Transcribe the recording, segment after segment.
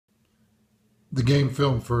The game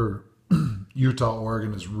film for Utah,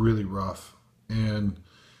 Oregon is really rough and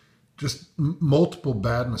just multiple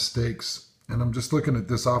bad mistakes. And I'm just looking at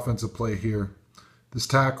this offensive play here. This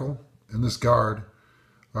tackle and this guard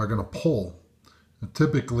are going to pull. And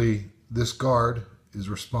typically, this guard is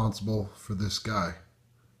responsible for this guy.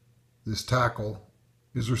 This tackle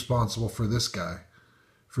is responsible for this guy.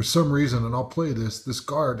 For some reason, and I'll play this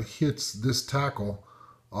guard hits this tackle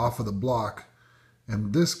off of the block,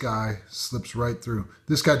 and this guy slips right through.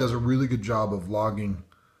 This guy does a really good job of logging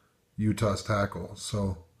Utah's tackle.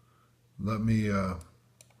 So let me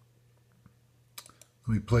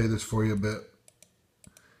play this for you a bit,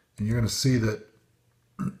 and you're going to see that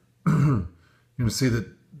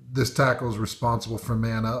this tackle is responsible for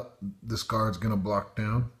man up. This guard's going to block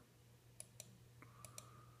down.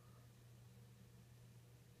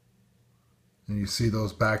 And you see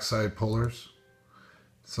those backside pullers.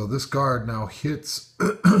 So this guard now hits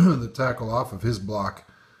the tackle off of his block,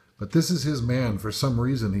 but this is his man. For some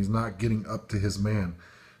reason, he's not getting up to his man.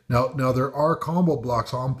 Now there are combo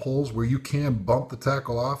blocks on pulls where you can bump the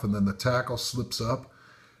tackle off and then the tackle slips up.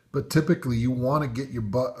 But typically, you want to get your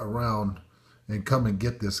butt around and come and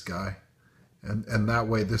get this guy. And that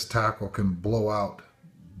way, this tackle can blow out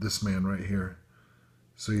this man right here.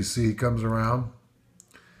 So you see he comes around,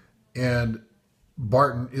 and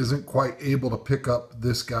Barton isn't quite able to pick up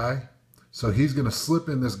this guy. So he's going to slip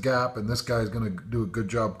in this gap, and this guy's going to do a good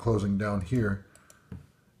job closing down here.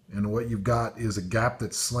 And what you've got is a gap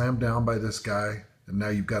that's slammed down by this guy, and now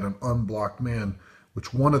you've got an unblocked man,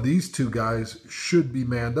 which one of these two guys should be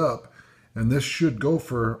manned up, and this should go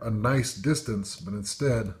for a nice distance, but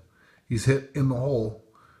instead he's hit in the hole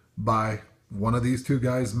by one of these two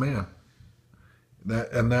guys' man.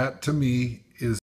 That to me is